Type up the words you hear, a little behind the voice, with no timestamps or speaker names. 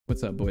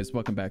What's up, boys?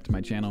 Welcome back to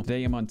my channel.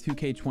 Today I'm on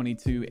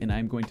 2K22 and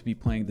I'm going to be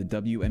playing the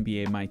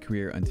WNBA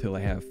MyCareer until I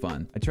have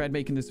fun. I tried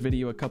making this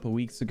video a couple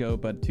weeks ago,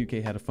 but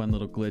 2K had a fun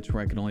little glitch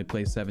where I could only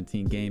play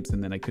 17 games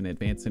and then I couldn't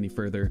advance any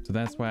further. So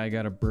that's why I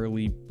got a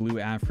burly blue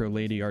afro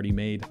lady already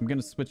made. I'm going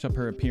to switch up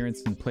her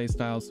appearance and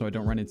playstyle so I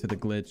don't run into the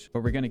glitch,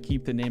 but we're going to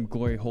keep the name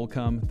Glory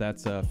Holcomb.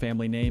 That's a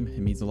family name. It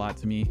means a lot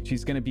to me.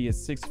 She's going to be a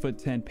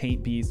 6'10"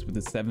 paint beast with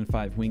a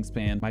 7'5"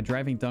 wingspan. My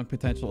driving dunk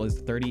potential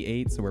is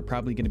 38, so we're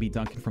probably going to be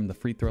dunking from the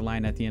free throw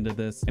line at the end of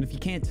this. And if you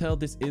can't tell,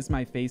 this is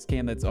my face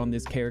cam that's on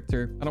this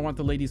character. I don't want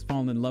the ladies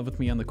falling in love with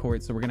me on the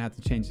court, so we're gonna have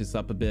to change this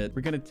up a bit.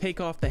 We're gonna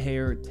take off the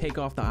hair, take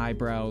off the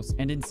eyebrows,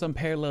 and in some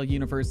parallel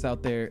universe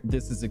out there,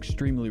 this is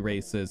extremely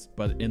racist,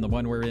 but in the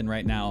one we're in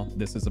right now,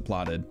 this is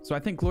applauded. So I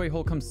think Glory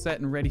Holcomb's set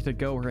and ready to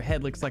go. Her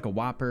head looks like a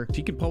whopper.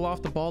 She can pull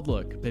off the bald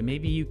look, but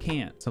maybe you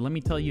can't. So let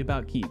me tell you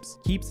about Keeps.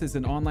 Keeps is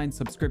an online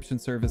subscription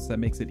service that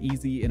makes it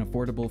easy and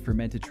affordable for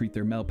men to treat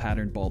their male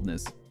pattern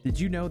baldness. Did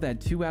you know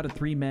that 2 out of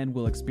 3 men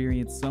will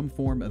experience some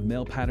form of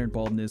male pattern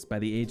baldness by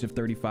the age of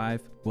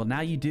 35? Well, now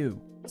you do.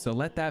 So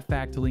let that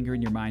fact linger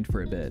in your mind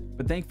for a bit.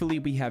 But thankfully,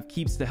 we have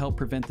Keeps to help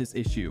prevent this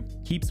issue.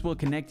 Keeps will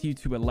connect you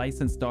to a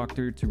licensed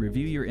doctor to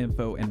review your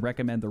info and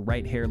recommend the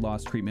right hair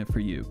loss treatment for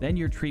you. Then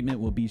your treatment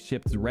will be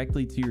shipped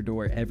directly to your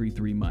door every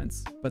 3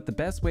 months. But the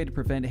best way to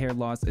prevent hair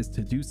loss is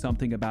to do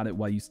something about it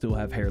while you still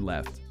have hair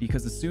left.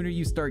 Because the sooner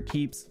you start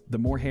Keeps, the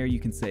more hair you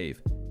can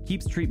save.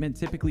 Keeps treatment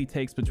typically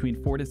takes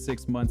between 4 to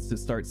 6 months to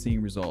start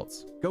seeing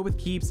results. Go with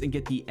Keeps and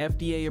get the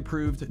FDA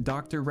approved,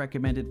 doctor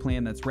recommended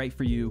plan that's right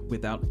for you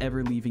without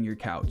ever leaving your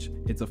couch.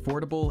 It's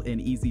affordable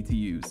and easy to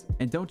use.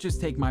 And don't just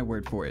take my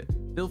word for it.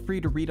 Feel free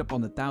to read up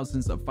on the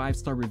thousands of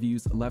 5-star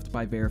reviews left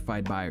by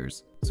verified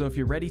buyers. So if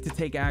you're ready to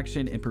take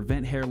action and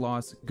prevent hair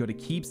loss, go to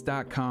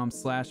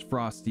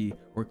keeps.com/frosty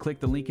or click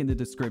the link in the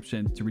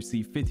description to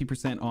receive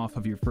 50% off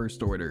of your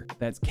first order.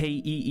 That's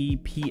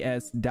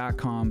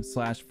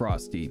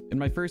keeps.com/frosty. In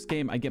my first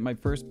game, I get my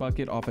first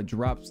bucket off a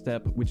drop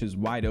step, which is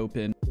wide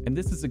open. And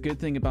this is a good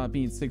thing about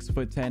being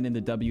 6'10" in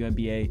the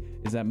WNBA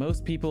is that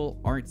most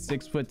people aren't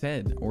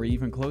 6'10" or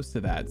even close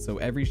to that. So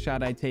every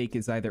shot I take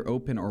is either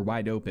open or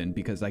wide open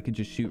because I could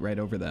just shoot right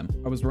over them.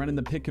 I was running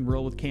the pick and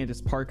roll with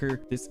Candace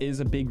Parker. This is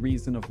a big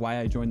reason of why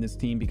I joined this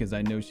team because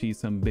I know she's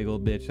some big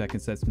old bitch that can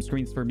set some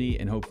screens for me,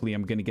 and hopefully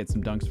I'm going to get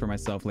some dunks for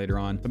myself later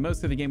on. But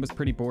most of the game was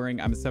pretty boring.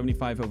 I'm a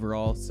 75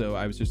 overall, so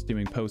I was just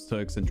doing post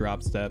hooks and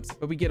drop steps.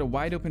 But we get a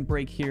wide open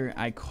break here.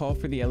 I call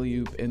for the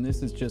alley-oop, and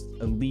this is just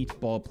elite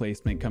ball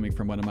placement coming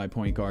from one of my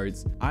point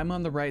guards. I'm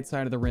on the right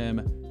side of the rim,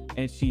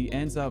 and she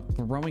ends up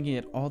throwing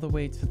it all the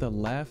way to the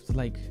left.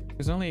 Like,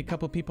 there's only a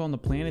couple people on the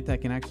planet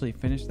that can actually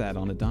finish that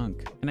on a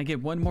dunk. And I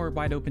get one more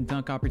wide open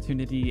dunk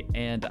opportunity,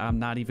 and I'm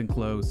not even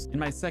close. In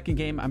my second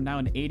game, I'm now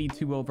an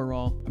 82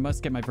 overall. I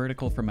must get my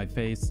vertical from my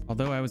face.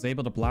 Although I was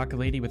able to block a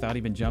lady without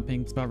even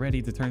jumping, it's about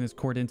ready to turn this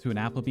court into an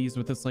Applebee's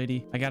with this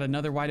lady. I got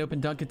another wide open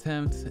dunk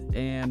attempt,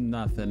 and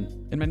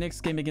nothing. In my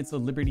next game against the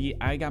Liberty,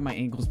 I got my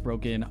ankles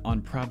broken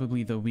on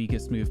probably the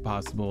weakest move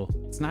possible.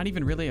 It's not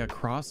even really a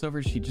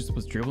crossover. She just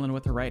was dribbling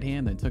with her right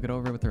hand, then took it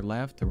over with her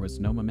left. There was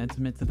no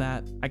momentum into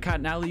that. I caught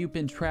an alley-oop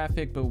in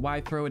traffic, but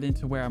why throw it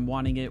into where I'm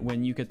wanting it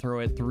when you could throw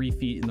it 3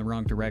 feet in the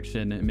wrong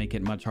direction and make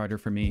it much harder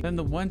for me? Then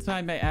the one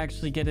time I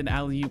actually get an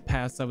alley-oop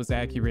pass that was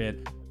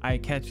accurate, I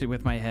catch it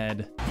with my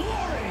head.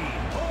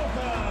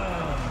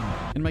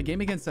 In my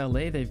game against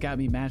LA, they've got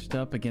me matched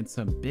up against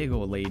some big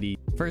old lady.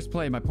 First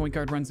play, my point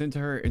guard runs into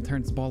her and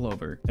turns the ball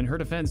over. In her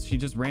defense, she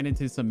just ran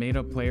into some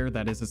made-up player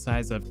that is the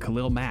size of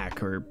Khalil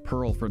Mack or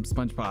Pearl from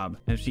SpongeBob.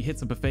 And if she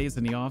hits a buffets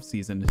in the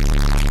offseason.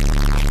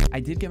 I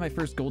did get my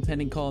first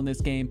goaltending call in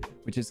this game,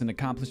 which is an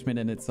accomplishment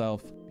in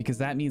itself, because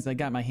that means I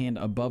got my hand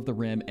above the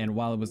rim and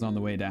while it was on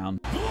the way down.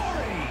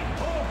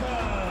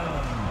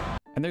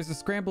 And there's a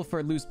scramble for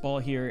a loose ball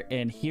here,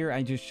 and here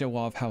I just show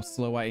off how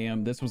slow I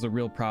am. This was a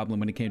real problem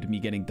when it came to me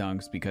getting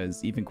dunks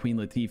because even Queen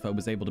Latifah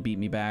was able to beat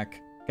me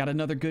back. Got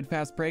another good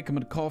fast break. I'm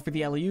going to call for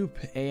the alley-oop,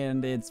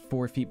 and it's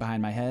 4 feet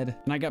behind my head.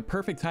 And I got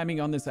perfect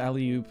timing on this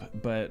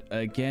alley-oop, but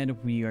again,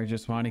 we are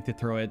just wanting to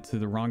throw it to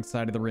the wrong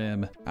side of the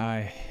rim.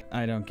 I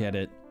don't get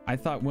it. I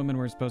thought women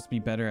were supposed to be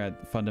better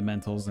at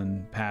fundamentals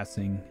and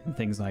passing and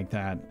things like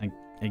that.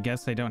 I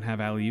guess I don't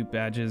have alley-oop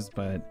badges,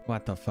 but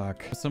what the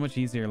fuck? It was so much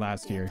easier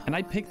last year. And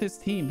I picked this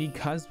team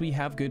because we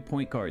have good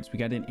point guards. We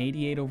got an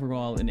 88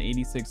 overall, an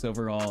 86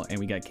 overall, and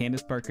we got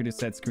Candace Parker to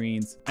set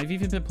screens. I've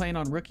even been playing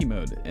on rookie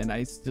mode, and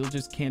I still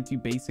just can't do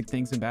basic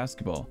things in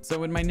basketball.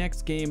 So in my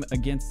next game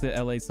against the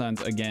LA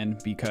Suns, again,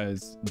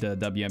 because the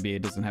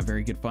WNBA doesn't have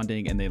very good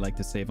funding and they like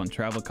to save on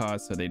travel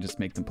costs, so they just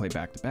make them play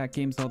back-to-back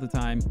games all the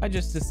time, I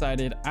just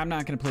decided I'm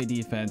not going to play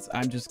defense.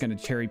 I'm just going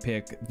to cherry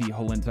pick the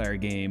whole entire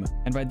game.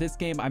 And by this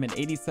game, I'm an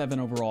 80 87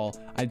 overall.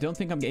 I don't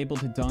think I'm able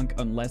to dunk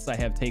unless I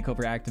have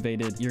takeover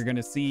activated. You're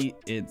gonna see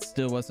it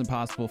still wasn't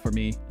possible for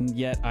me, and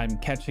yet I'm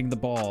catching the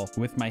ball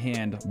with my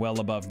hand well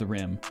above the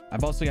rim.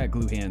 I've also got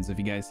glue hands, if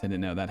you guys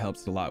didn't know. That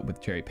helps a lot with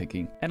cherry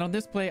picking. And on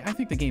this play, I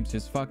think the game's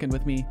just fucking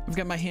with me. I've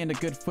got my hand a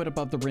good foot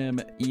above the rim,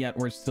 yet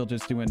we're still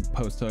just doing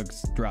post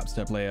hooks, drop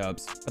step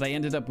layups. But I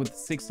ended up with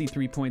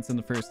 63 points in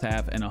the first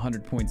half and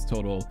 100 points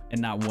total,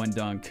 and not one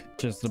dunk.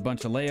 Just a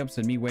bunch of layups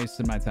and me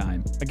wasting my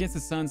time. Against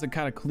the Suns, I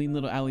caught a clean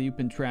little alley-oop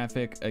in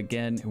traffic.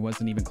 Again, it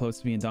wasn't even close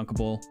to being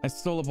dunkable. I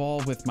stole a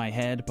ball with my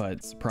head,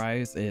 but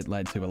surprise, it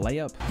led to a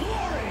layup.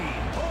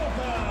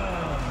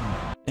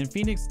 And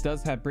Phoenix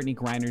does have Brittany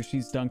Griner.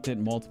 She's dunked it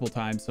multiple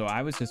times, so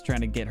I was just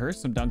trying to get her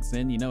some dunks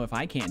in. You know, if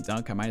I can't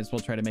dunk, I might as well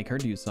try to make her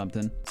do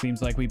something.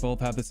 Seems like we both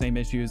have the same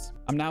issues.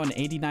 I'm now an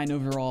 89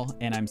 overall,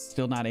 and I'm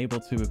still not able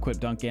to equip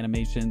dunk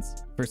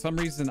animations. For some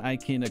reason, I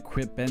can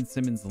equip Ben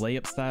Simmons'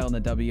 layup style in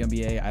the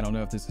WNBA. I don't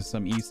know if this is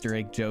some Easter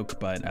egg joke,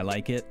 but I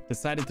like it.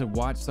 Decided to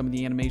watch some of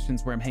the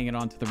animations where I'm hanging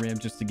onto the rim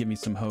just to give me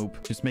some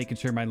hope. Just making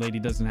sure my lady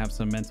doesn't have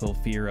some mental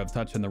fear of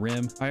touching the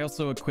rim. I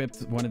also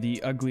equipped one of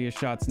the ugliest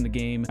shots in the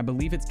game. I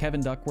believe it's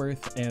Kevin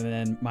Duckworth, and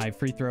then my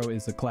free throw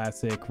is a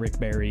classic Rick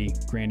Barry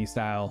granny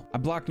style. I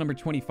blocked number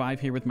 25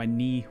 here with my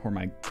knee or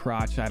my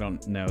crotch. I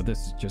don't know.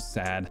 This is just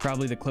sad.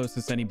 Probably the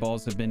closest any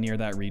balls have been near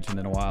that region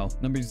in a while.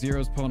 Number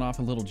 0 is pulling off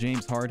a little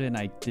James Harden.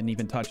 I didn't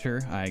even touch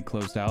her. I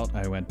closed out.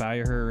 I went by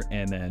her,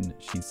 and then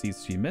she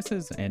sees she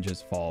misses and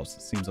just falls.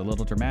 Seems a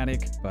little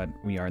dramatic, but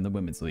we are in the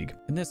women's league.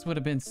 And this would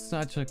have been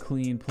such a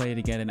clean play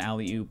to get an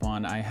alley-oop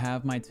on. I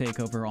have my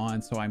takeover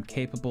on, so I'm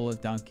capable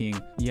of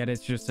dunking, yet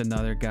it's just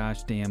another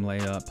gosh damn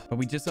layup. But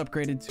we just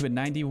upgraded to a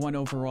 91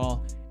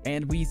 overall,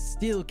 and we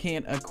still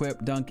can't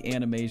equip dunk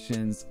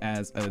animations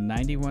as a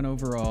 91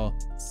 overall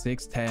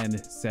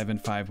 6'10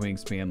 7'5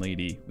 wingspan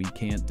lady. We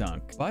can't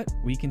dunk, but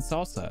we can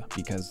salsa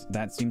because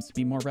that seems to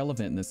be more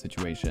relevant in this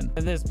situation.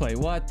 And this play,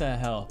 what the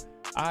hell?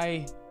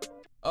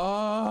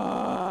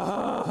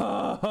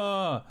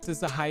 This is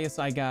the highest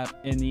I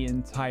got in the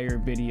entire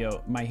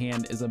video. My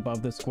hand is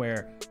above the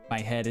square, my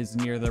head is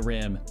near the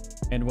rim,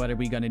 and what are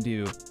we gonna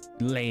do?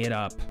 Lay it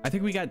up. I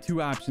think we got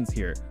two options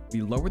here.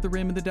 We lower the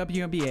rim in the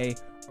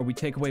WNBA, or we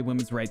take away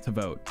women's right to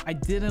vote. I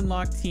did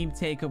unlock team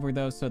takeover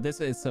though, so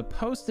this is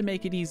supposed to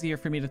make it easier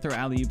for me to throw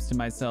alley-oops to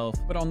myself.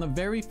 But on the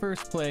very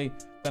first play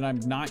that I'm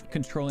not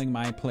controlling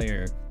my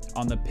player,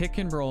 on the pick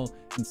and roll,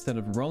 instead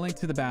of rolling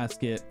to the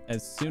basket,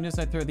 as soon as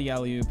I throw the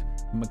alley-oop,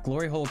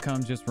 McGlory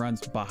Holcomb just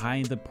runs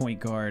behind the point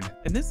guard.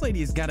 And this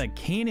lady's got a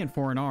cannon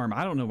for an arm.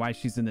 I don't know why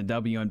she's in the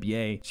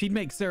WNBA. She'd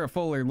make Sarah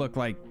Fuller look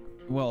like,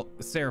 well,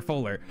 Sarah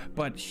Fuller,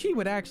 but she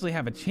would actually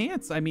have a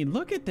chance. I mean,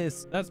 look at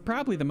this. That's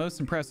probably the most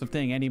impressive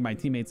thing any of my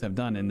teammates have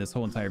done in this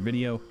whole entire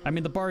video. I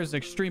mean, the bar is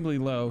extremely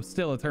low,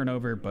 still a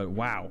turnover, but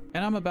wow.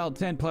 And I'm about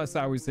 10 plus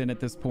hours in at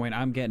this point.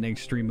 I'm getting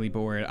extremely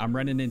bored. I'm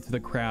running into the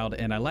crowd,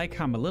 and I like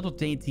how I'm a little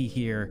dainty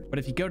here, but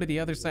if you go to the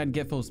other side and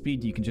get full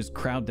speed, you can just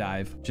crowd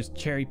dive, just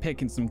cherry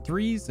picking some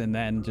threes, and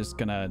then just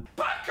gonna...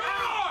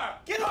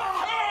 Get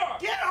off!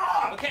 Get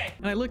off! Okay.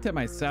 And I looked at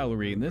my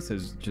salary, and this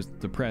is just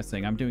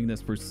depressing. I'm doing this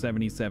for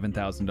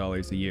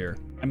 $77,000 a year.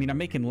 I mean, I'm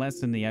making less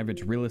than the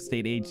average real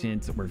estate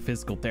agent or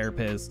physical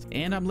therapist,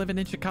 and I'm living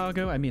in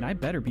Chicago. I mean, I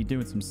better be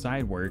doing some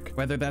side work,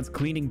 whether that's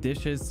cleaning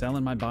dishes,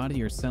 selling my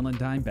body, or selling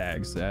dime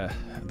bags. The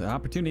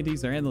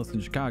opportunities are endless in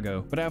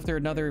Chicago. But after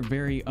another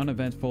very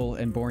uneventful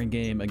and boring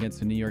game against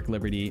the New York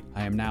Liberty,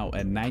 I am now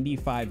a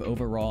 95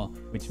 overall,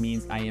 which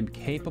means I am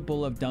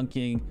capable of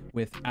dunking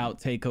without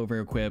takeover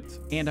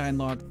equipped, and I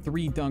unlocked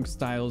 3 dunk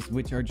styles,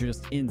 which are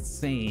just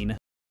insane.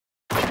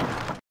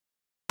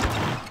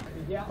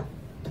 Yeah.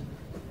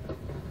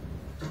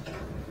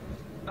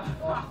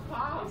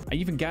 I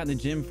even got in the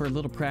gym for a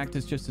little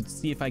practice just to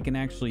see if I can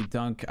actually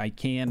dunk. I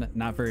can,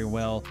 not very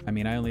well. I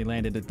mean, I only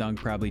landed a dunk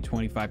probably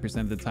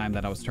 25% of the time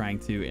that I was trying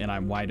to, and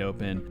I'm wide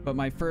open. But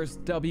my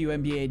first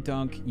WNBA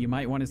dunk, you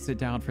might want to sit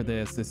down for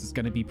this. This is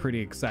going to be pretty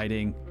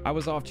exciting. I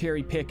was off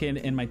cherry picking,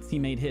 and my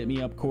teammate hit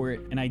me up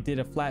court, and I did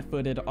a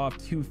flat-footed off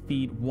 2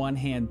 feet,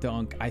 one-hand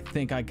dunk. I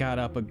think I got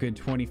up a good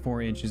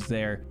 24 inches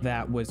there.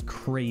 That was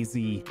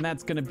crazy. And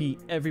that's going to be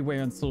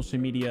everywhere on social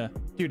media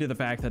due to the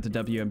fact that the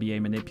WNBA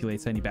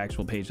manipulates any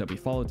actual page that we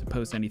follow to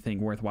post anything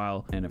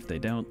worthwhile, and if they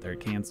don't, they're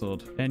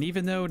canceled. And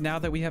even though now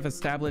that we have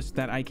established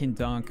that I can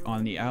dunk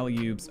on the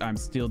alley-oops, I'm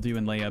still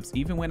doing layups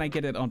even when I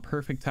get it on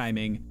perfect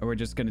timing. Or we're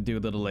just gonna do a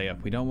little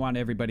layup. We don't want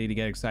everybody to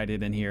get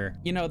excited in here.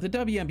 You know, the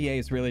WNBA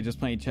is really just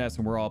playing chess,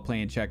 and we're all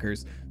playing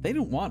checkers. They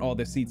don't want all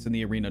the seats in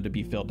the arena to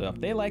be filled up.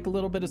 They like a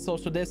little bit of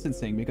social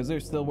distancing because they're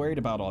still worried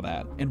about all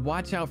that. And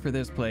watch out for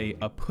this play,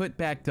 a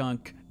putback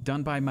dunk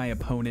done by my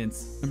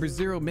opponents. Number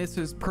 0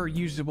 misses per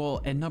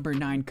usual, and number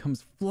 9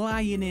 comes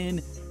flying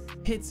in,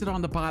 hits it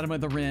on the bottom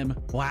of the rim.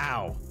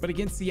 Wow. But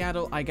against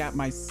Seattle, I got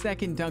my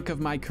second dunk of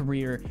my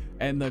career,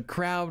 and the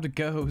crowd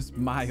goes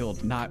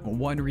mild. Not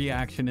one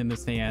reaction in the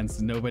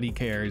stands. Nobody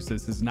cares.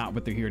 This is not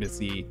what they're here to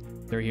see.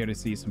 They're here to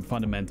see some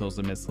fundamentals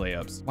and missed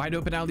layups. Wide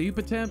open alley-oop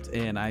attempt,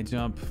 and I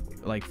jump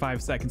like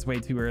 5 seconds way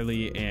too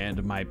early,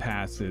 and my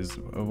pass is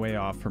way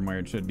off from where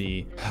it should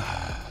be.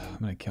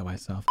 gonna kill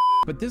myself.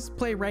 But this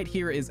play right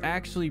here is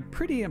actually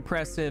pretty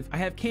impressive. I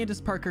have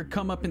Candace Parker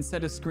come up and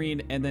set a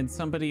screen, and then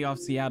somebody off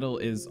Seattle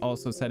is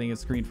also setting a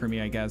screen for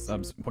me, I guess.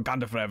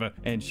 Wakanda forever.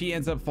 And she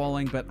ends up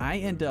falling, but I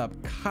end up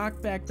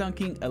cock back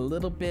dunking a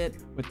little bit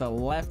with the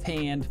left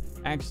hand.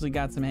 Actually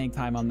got some hang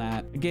time on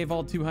that. I gave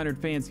all 200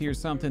 fans here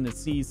something to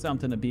see,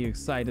 something to be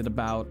excited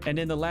about. And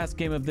in the last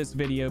game of this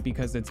video,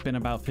 because it's been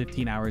about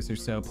 15 hours or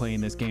so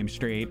playing this game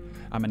straight,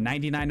 I'm a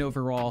 99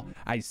 overall.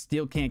 I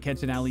still can't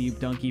catch an alley-oop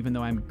dunk even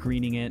though I'm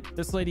greening it.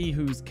 This lady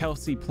who's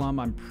Kelsey Plum,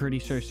 I'm pretty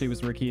sure she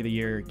was Rookie of the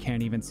Year,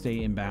 can't even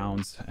stay in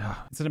bounds.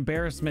 It's an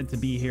embarrassment to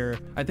be here.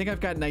 I think I've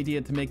got an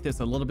idea to make this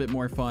a little bit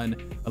more fun,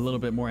 a little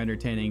bit more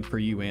entertaining for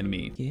you and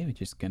me. Yeah, we're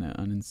just gonna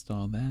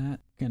uninstall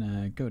that.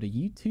 Gonna go to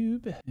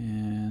YouTube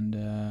and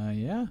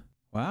yeah.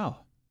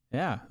 Wow.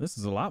 Yeah, this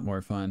is a lot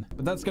more fun.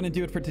 But that's gonna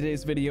do it for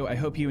today's video. I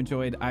hope you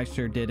enjoyed. I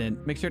sure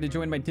didn't. Make sure to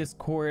join my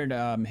Discord.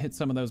 Hit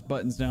some of those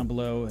buttons down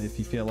below if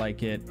you feel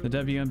like it. The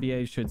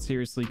WNBA should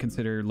seriously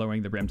consider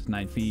lowering the rim to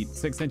 9 feet.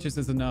 6 inches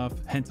is enough.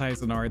 Hentai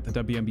is an art. The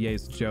WNBA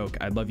is a joke.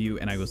 I love you,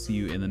 and I will see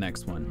you in the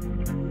next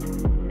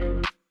one.